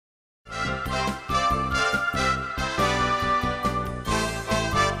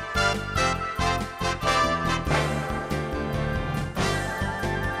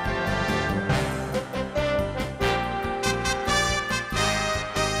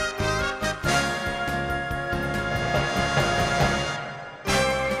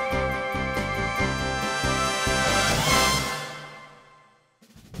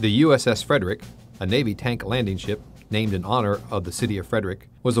The U.S.S. Frederick, a Navy tank landing ship named in honor of the City of Frederick,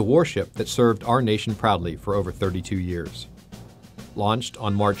 was a warship that served our nation proudly for over 32 years. Launched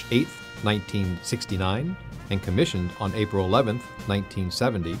on March 8, 1969, and commissioned on April 11,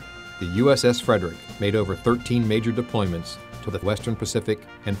 1970, the U.S.S. Frederick made over 13 major deployments to the Western Pacific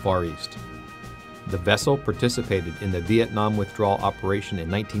and Far East. The vessel participated in the Vietnam Withdrawal Operation in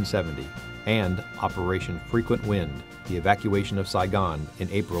 1970 and Operation Frequent Wind, the evacuation of Saigon in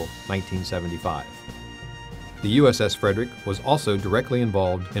April 1975. The U.S.S. Frederick was also directly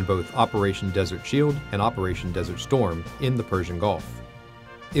involved in both Operation Desert Shield and Operation Desert Storm in the Persian Gulf.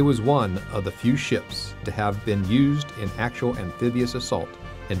 It was one of the few ships to have been used in actual amphibious assault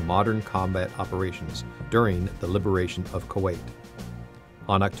in modern combat operations during the liberation of Kuwait.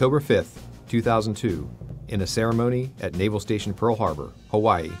 On October 5, 2002, in a ceremony at Naval Station Pearl Harbor,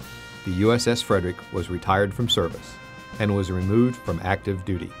 Hawaii, the U.S.S. Frederick was retired from service and was removed from active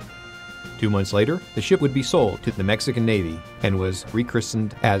duty. 2 months later, the ship would be sold to the Mexican Navy and was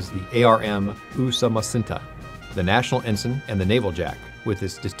rechristened as the A.R.M. Usumacinta. The national ensign and the naval jack, with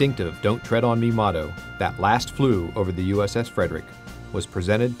its distinctive "Don't Tread on Me" motto that last flew over the U.S.S. Frederick, was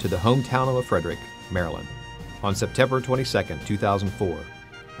presented to the hometown of Frederick, Maryland. On September 22, 2004,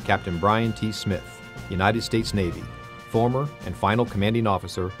 Captain Brian T. Smith, United States Navy, former and final commanding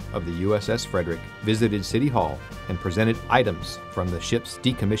officer of the U.S.S. Frederick, visited City Hall and presented items from the ship's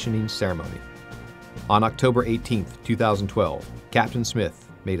decommissioning ceremony. On October 18, 2012, Captain Smith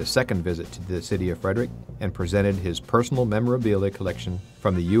made a second visit to the City of Frederick and presented his personal memorabilia collection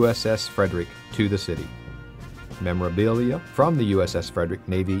from the U.S.S. Frederick to the city. Memorabilia from the U.S.S. Frederick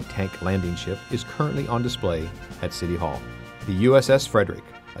Navy tank landing ship is currently on display at City Hall. The U.S.S. Frederick,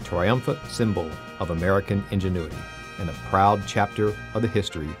 a triumphant symbol of American ingenuity and a proud chapter of the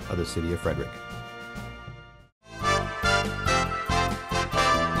history of the City of Frederick.